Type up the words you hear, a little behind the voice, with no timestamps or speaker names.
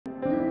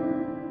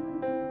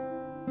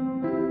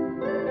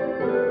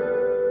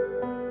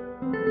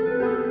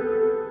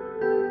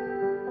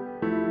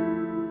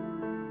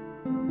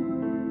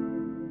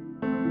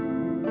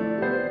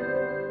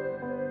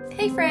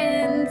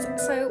friends!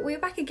 So we're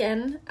back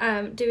again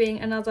doing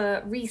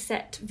another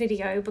reset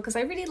video because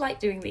I really like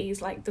doing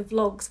these, like the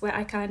vlogs where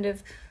I kind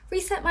of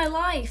reset my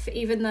life,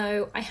 even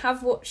though I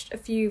have watched a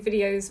few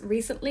videos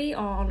recently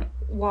on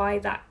why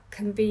that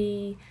can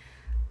be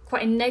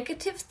quite a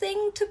negative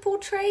thing to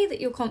portray, that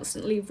you're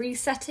constantly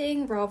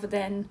resetting rather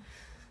than,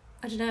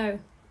 I don't know,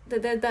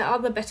 there are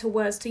other better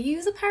words to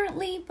use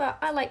apparently, but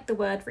I like the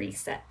word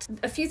reset.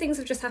 A few things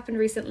have just happened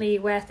recently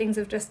where things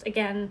have just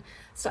again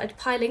started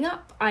piling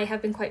up. I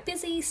have been quite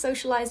busy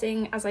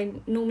socialising as I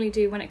normally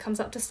do when it comes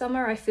up to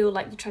summer. I feel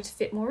like you try to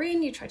fit more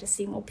in, you try to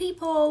see more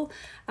people,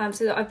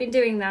 so that I've been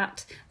doing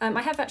that.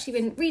 I have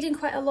actually been reading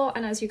quite a lot,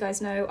 and as you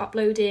guys know,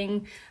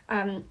 uploading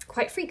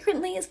quite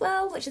frequently as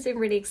well, which has been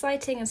really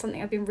exciting and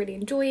something I've been really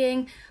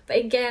enjoying. But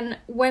again,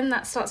 when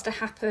that starts to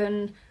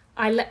happen,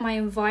 I let my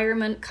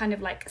environment kind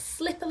of like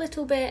slip a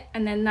little bit,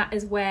 and then that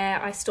is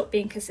where I stop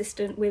being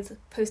consistent with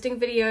posting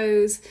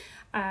videos,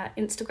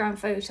 Instagram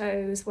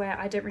photos, where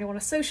I don't really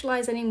want to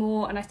socialise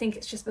anymore. And I think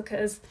it's just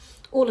because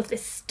all of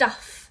this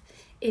stuff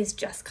is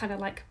just kind of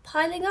like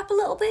piling up a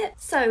little bit.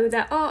 So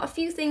there are a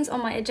few things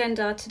on my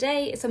agenda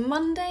today. It's a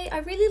Monday. I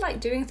really like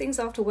doing things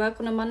after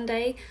work on a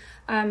Monday.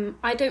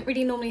 I don't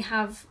really normally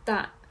have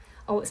that,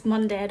 oh, it's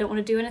Monday, I don't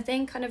want to do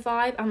anything kind of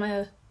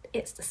vibe.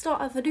 It's the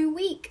start of a new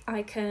week,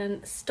 I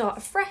can start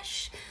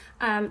afresh.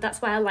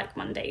 That's why I like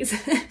Mondays.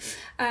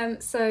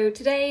 So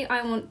today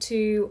I want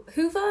to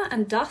hoover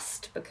and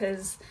dust,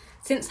 because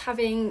since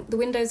having the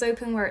windows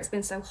open where it's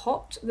been so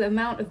hot, the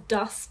amount of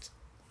dust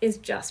is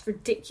just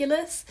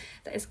ridiculous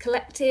that is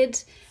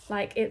collected.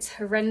 Like, it's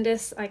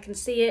horrendous. I can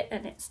see it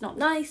and it's not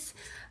nice.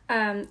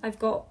 I've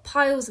got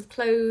piles of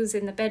clothes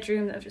in the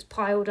bedroom that have just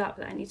piled up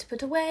that I need to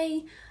put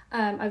away.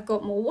 I've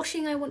got more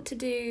washing I want to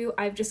do.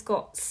 I've just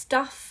got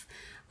stuff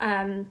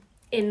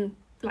in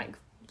like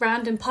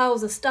random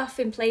piles of stuff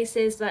in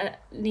places that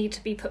need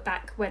to be put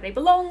back where they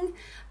belong.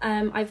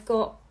 I've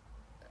got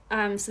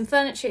some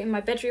furniture in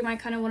my bedroom I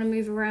kind of want to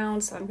move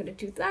around, so I'm going to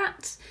do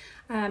that.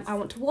 I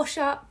want to wash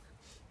up.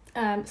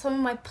 Some of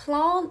my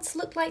plants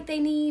look like they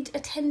need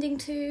attending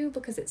to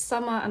because it's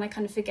summer and I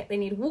kind of forget they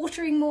need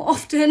watering more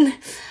often.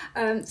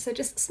 So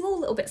just small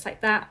little bits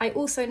like that. I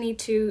also need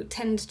to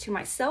tend to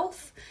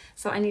myself.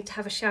 So I need to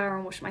have a shower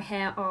and wash my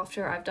hair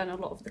after I've done a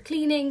lot of the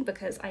cleaning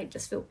because I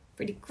just feel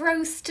really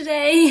gross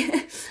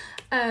today.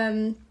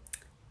 So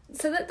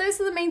those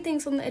are the main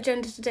things on the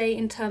agenda today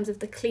in terms of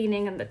the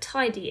cleaning and the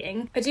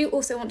tidying. I do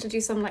also want to do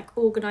some like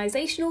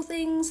organisational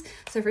things.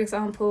 So for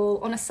example,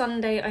 on a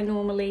Sunday, I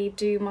normally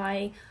do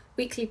my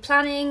weekly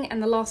planning,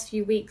 and the last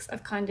few weeks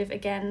I've kind of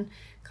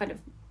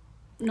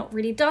not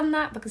really done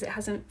that because it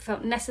hasn't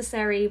felt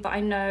necessary, but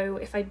I know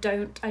if I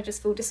don't, I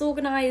just feel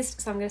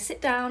disorganised. So I'm going to sit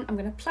down, I'm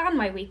going to plan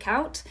my week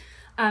out.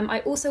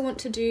 I also want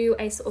to do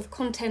a sort of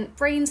content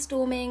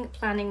brainstorming,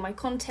 planning my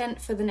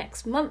content for the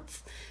next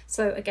month.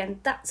 So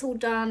again, that's all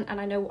done and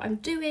I know what I'm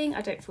doing.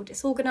 I don't feel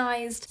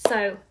disorganised.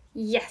 So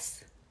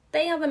yes,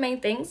 they are the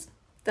main things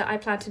that I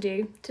plan to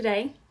do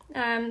today.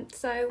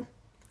 So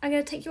I'm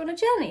going to take you on a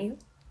journey.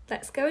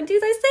 Let's go and do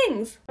those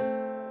things.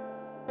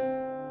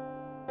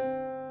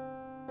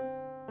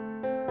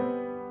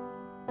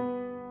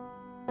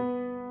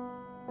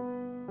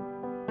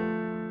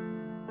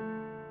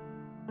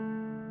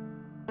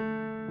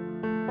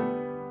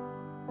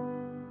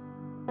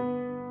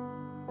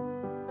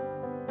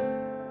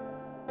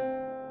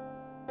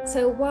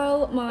 So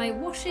while my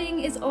washing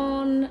is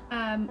on,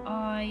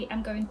 I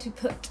am going to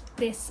put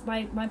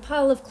my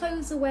pile of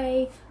clothes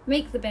away,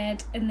 make the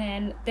bed, and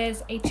then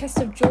there's a chest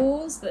of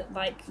drawers that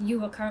like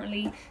you are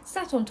currently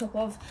sat on top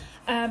of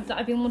that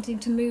I've been wanting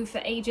to move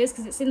for ages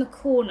because it's in the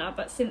corner,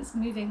 but since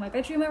moving my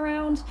bedroom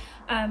around,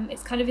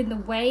 it's kind of in the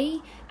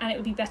way, and it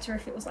would be better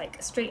if it was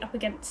like straight up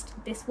against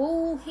this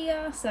wall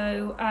here.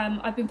 So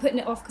I've been putting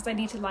it off because I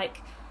need to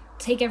like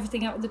take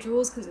everything out of the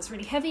drawers because it's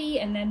really heavy,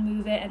 and then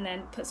move it and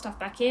then put stuff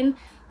back in.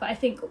 But I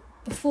think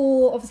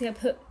before obviously I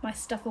put my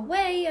stuff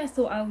away, I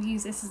thought I'll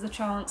use this as a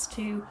chance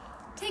to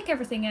take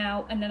everything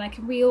out, and then I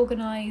can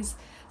reorganise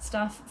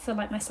stuff for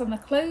like my summer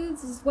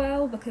clothes as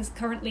well, because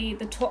currently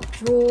the top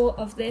drawer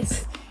of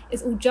this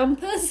is all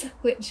jumpers,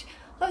 which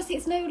obviously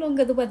it's no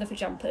longer the weather for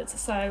jumpers.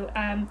 So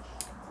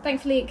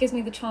thankfully it gives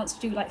me the chance to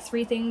do like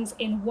 3 things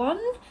in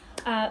one.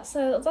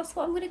 So that's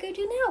what I'm going to go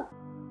do now.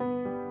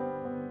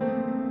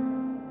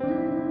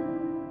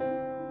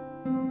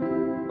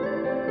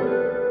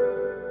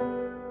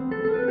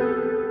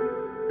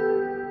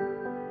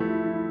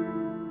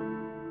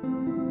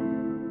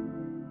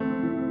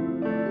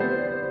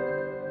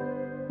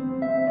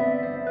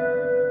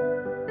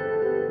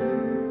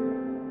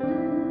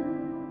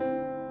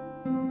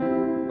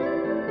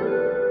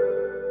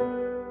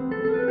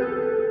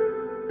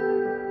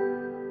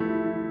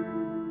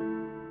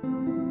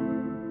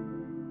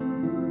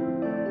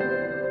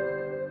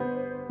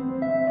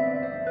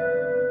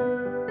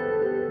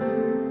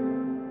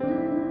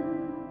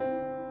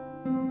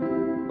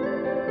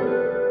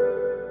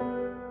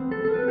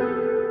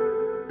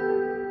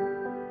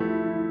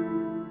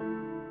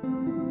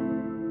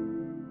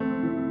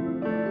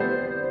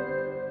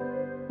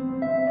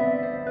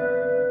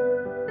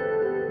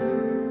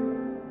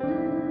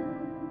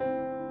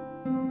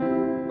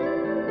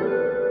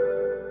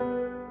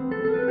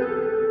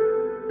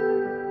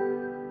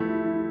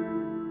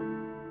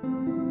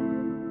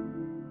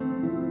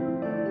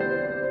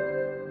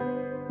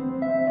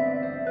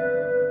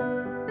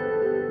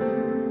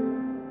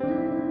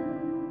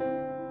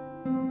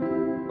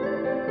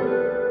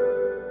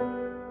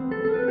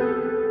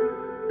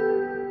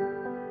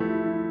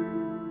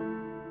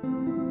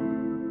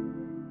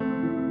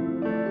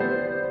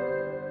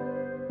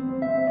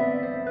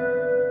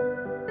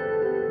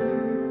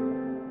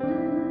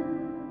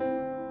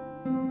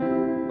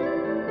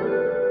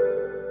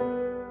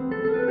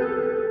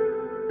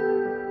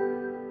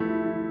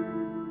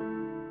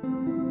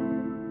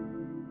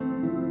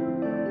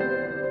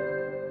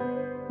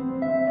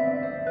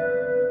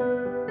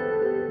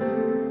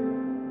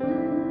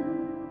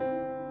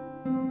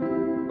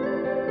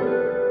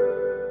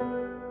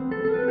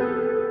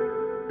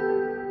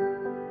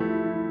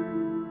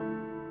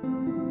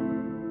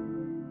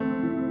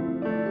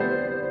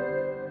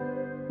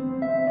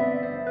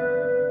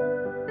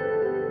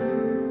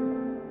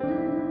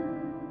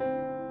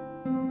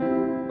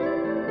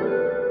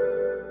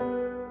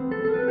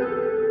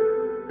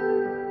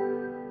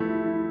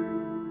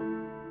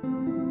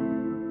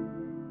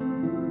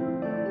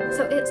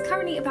 So it's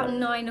currently about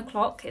 9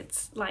 o'clock.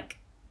 It's like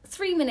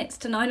 3 minutes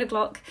to 9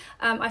 o'clock.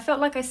 I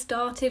felt like I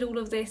started all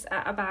of this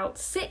at about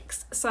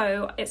 6,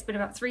 so it's been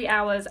about 3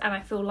 hours and I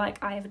feel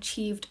like I have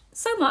achieved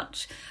so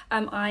much.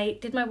 I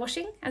did my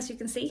washing, as you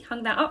can see,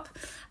 hung that up.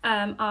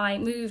 I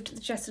moved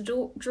the chest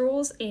of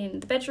drawers in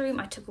the bedroom.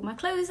 I took all my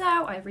clothes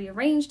out, I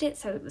rearranged it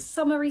so it was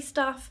summery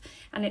stuff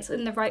and it's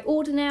in the right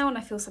order now, and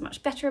I feel so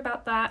much better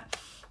about that.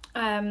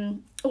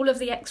 All of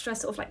the extra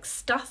sort of like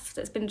stuff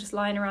that's been just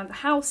lying around the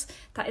house,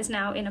 that is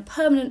now in a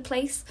permanent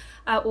place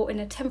or in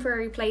a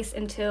temporary place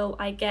until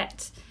I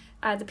get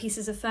the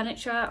pieces of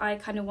furniture I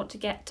kind of want to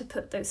get to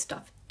put those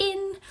stuff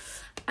in.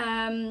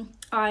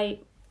 I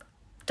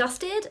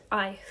dusted,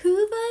 I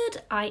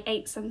hoovered, I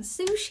ate some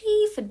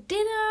sushi for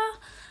dinner,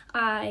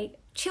 I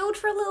chilled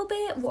for a little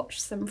bit,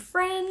 watched some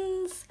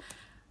Friends.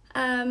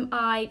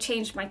 I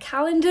changed my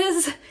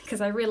calendars because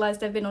I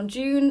realised they've been on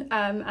June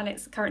and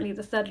it's currently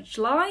the 3rd of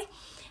July.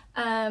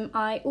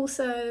 I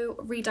also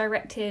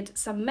redirected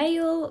some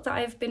mail that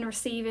I've been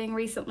receiving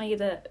recently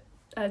that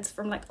it's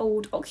from like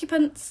old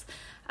occupants.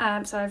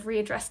 So I've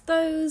readdressed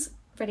those,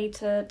 ready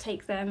to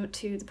take them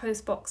to the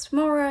post box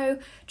tomorrow.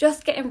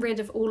 Just getting rid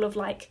of all of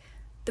like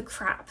the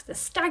crap, the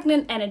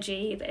stagnant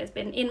energy that has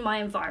been in my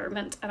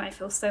environment, and I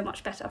feel so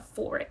much better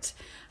for it.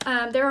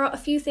 There are a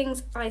few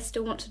things I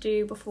still want to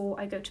do before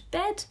I go to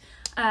bed.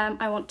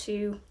 I want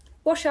to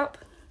wash up.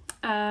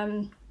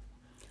 I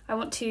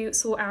want to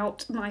sort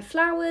out my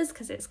flowers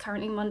because it's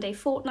currently Monday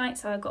fortnight,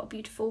 so I've got a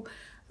beautiful,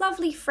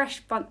 lovely, fresh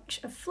bunch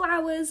of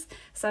flowers.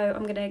 So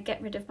I'm going to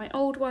get rid of my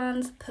old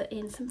ones, put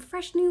in some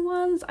fresh new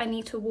ones. I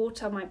need to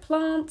water my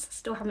plants.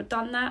 Still haven't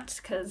done that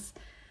because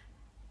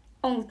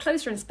on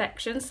closer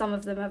inspection, some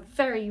of them are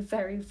very,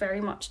 very, very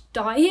much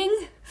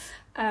dying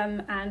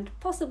and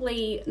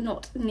possibly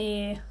not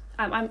near.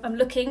 I'm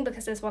looking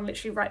because there's one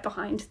literally right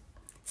behind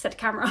said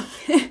camera.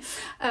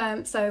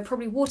 So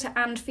probably water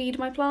and feed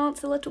my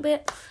plants a little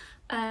bit.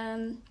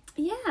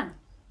 Yeah,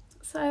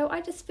 so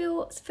I just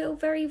feel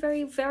very,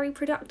 very, very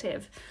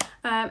productive.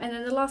 And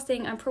then the last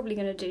thing I'm probably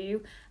going to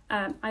do,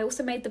 I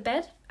also made the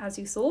bed, as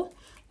you saw.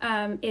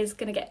 Is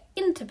going to get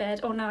into bed.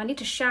 Oh no, I need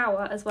to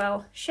shower as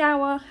well.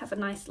 Shower, have a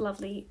nice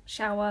lovely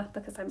shower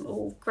because I'm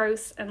all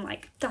gross and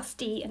like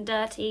dusty and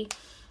dirty.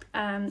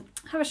 Have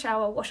a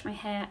shower, wash my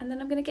hair, and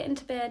then I'm going to get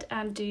into bed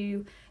and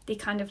do the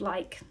kind of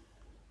like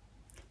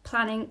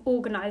planning,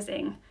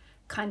 organising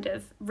kind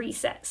of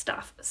reset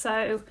stuff.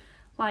 So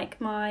like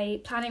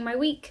planning my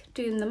week,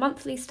 doing the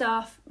monthly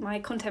stuff, my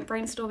content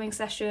brainstorming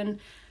session.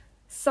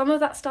 Some of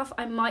that stuff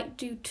I might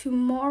do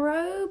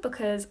tomorrow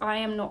because I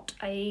am not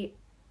a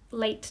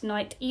late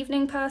night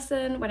evening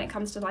person when it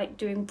comes to like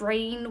doing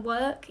brain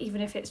work, even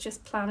if it's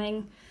just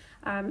planning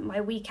my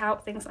week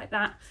out, things like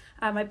that.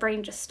 My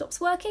brain just stops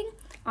working.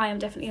 I am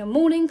definitely a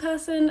morning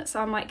person,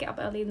 so I might get up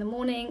early in the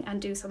morning and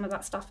do some of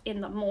that stuff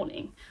in the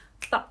morning.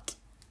 But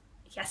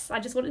yes, I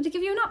just wanted to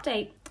give you an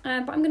update.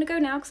 But I'm going to go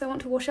now because I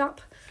want to wash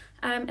up,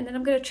 and then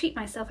I'm going to treat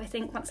myself, I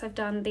think, once I've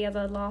done the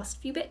other last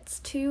few bits,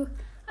 to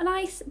a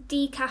nice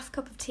decaf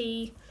cup of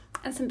tea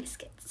and some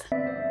biscuits.